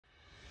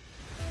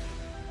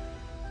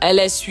À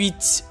la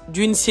suite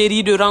d'une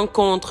série de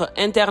rencontres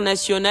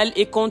internationales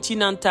et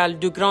continentales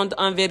de grande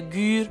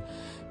envergure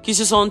qui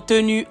se sont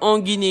tenues en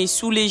Guinée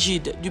sous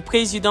l'égide du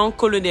président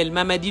colonel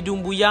Mamadi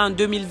Doumbouya en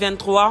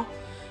 2023,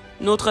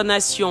 notre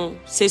nation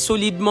s'est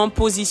solidement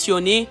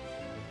positionnée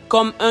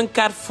comme un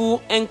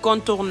carrefour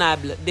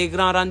incontournable des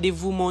grands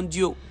rendez-vous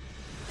mondiaux.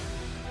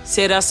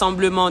 Ces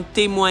rassemblements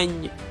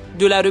témoignent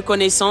de la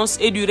reconnaissance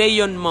et du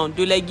rayonnement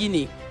de la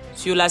Guinée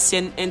sur la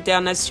scène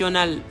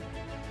internationale.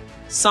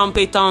 Sans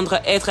prétendre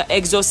être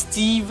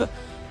exhaustive,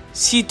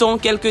 citons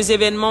quelques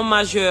événements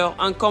majeurs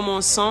en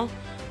commençant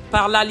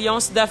par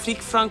l'Alliance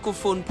d'Afrique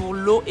francophone pour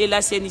l'eau et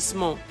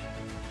l'assainissement,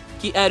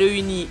 qui a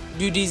réuni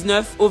du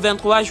 19 au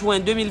 23 juin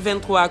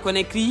 2023 à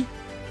Conakry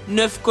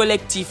 9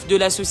 collectifs de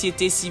la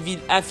société civile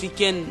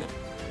africaine.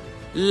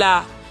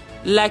 Là,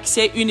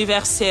 l'accès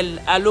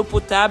universel à l'eau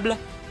potable,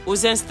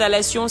 aux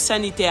installations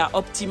sanitaires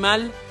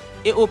optimales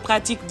et aux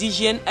pratiques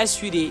d'hygiène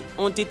assurées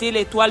ont été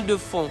les toiles de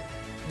fond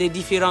des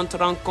différentes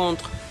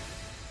rencontres.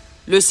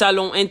 Le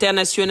Salon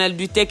international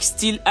du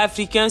textile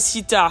africain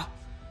CITA,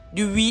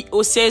 du 8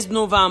 au 16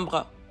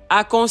 novembre,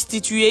 a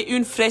constitué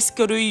une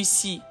fresque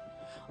réussie,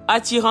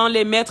 attirant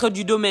les maîtres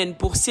du domaine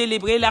pour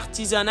célébrer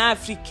l'artisanat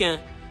africain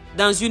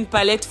dans une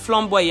palette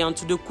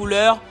flamboyante de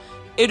couleurs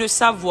et de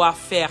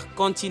savoir-faire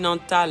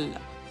continental.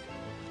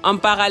 En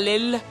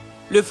parallèle,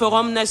 le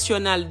Forum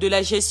national de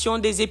la gestion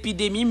des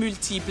épidémies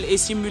multiples et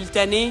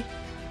simultanées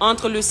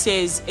entre le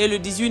 16 et le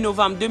 18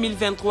 novembre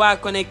 2023 à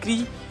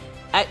Conakry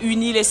a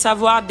uni les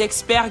savoirs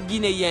d'experts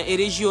guinéens et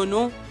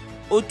régionaux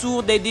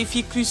autour des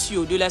défis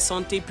cruciaux de la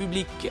santé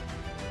publique.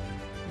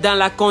 Dans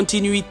la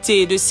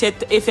continuité de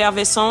cette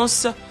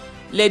effervescence,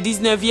 les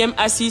 19e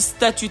assises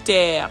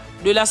statutaires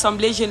de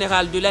l'Assemblée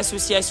générale de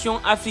l'Association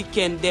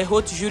africaine des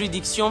hautes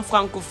juridictions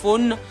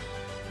francophones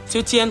se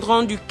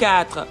tiendront du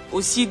 4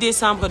 au 6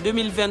 décembre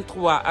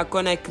 2023 à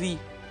Conakry.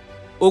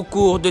 Au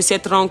cours de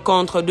cette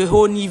rencontre de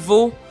haut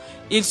niveau,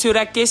 il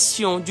sera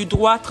question du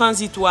droit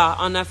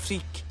transitoire en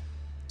Afrique.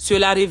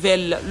 Cela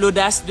révèle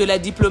l'audace de la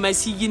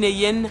diplomatie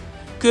guinéenne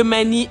que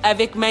manie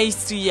avec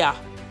maestria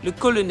le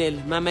colonel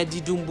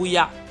Mamadi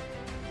Doumbouya.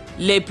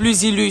 Les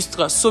plus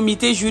illustres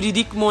sommités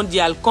juridiques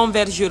mondiales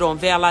convergeront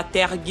vers la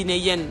terre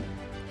guinéenne.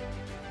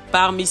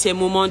 Parmi ces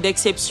moments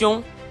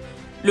d'exception,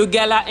 le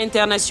Gala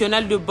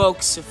international de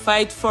boxe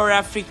Fight for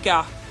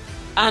Africa,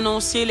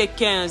 annoncé les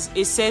 15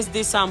 et 16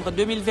 décembre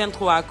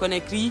 2023 à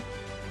Conakry,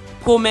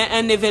 promet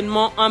un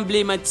événement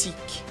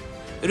emblématique,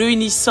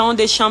 réunissant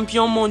des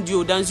champions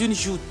mondiaux dans une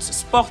joute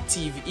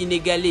sportive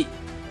inégalée.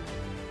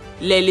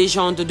 Les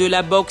légendes de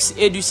la boxe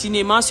et du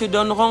cinéma se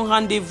donneront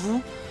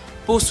rendez-vous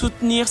pour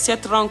soutenir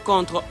cette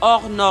rencontre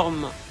hors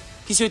norme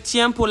qui se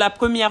tient pour la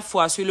première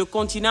fois sur le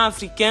continent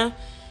africain,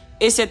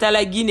 et c'est à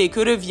la Guinée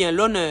que revient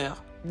l'honneur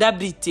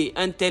d'abriter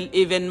un tel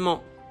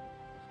événement.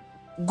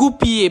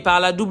 Goupillé par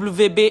la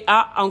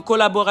WBA en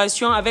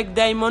collaboration avec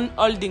Diamond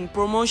Holding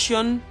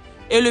Promotion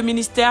et le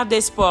ministère des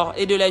Sports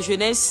et de la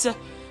Jeunesse,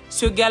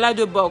 ce gala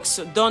de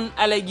boxe donne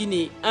à la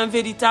Guinée un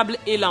véritable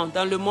élan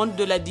dans le monde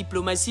de la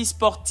diplomatie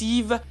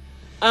sportive,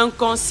 un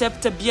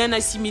concept bien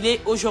assimilé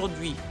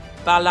aujourd'hui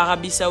par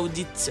l'Arabie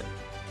Saoudite.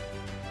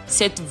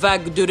 Cette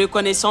vague de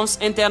reconnaissance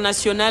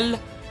internationale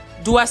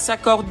doit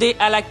s'accorder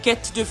à la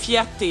quête de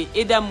fierté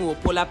et d'amour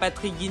pour la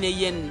patrie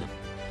guinéenne,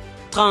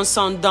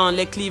 transcendant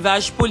les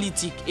clivages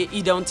politiques et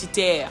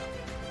identitaires.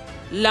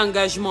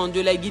 L'engagement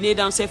de la Guinée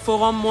dans ces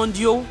forums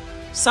mondiaux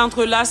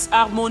s'entrelace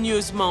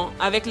harmonieusement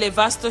avec les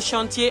vastes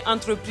chantiers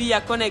entrepris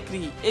à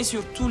Conakry et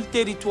sur tout le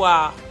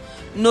territoire,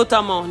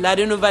 notamment la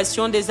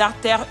rénovation des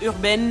artères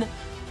urbaines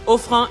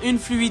offrant une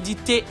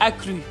fluidité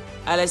accrue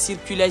à la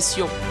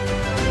circulation.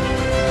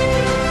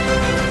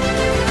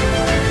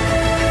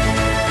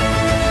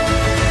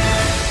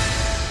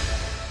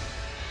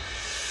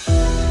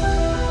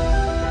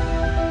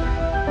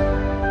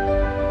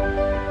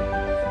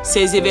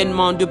 Ces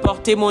événements de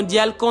portée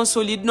mondiale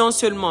consolident non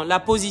seulement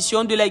la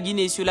position de la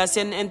Guinée sur la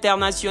scène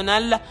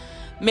internationale,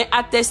 mais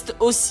attestent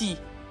aussi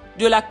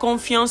de la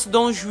confiance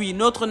dont jouit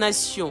notre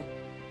nation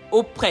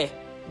auprès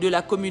de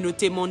la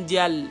communauté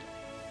mondiale.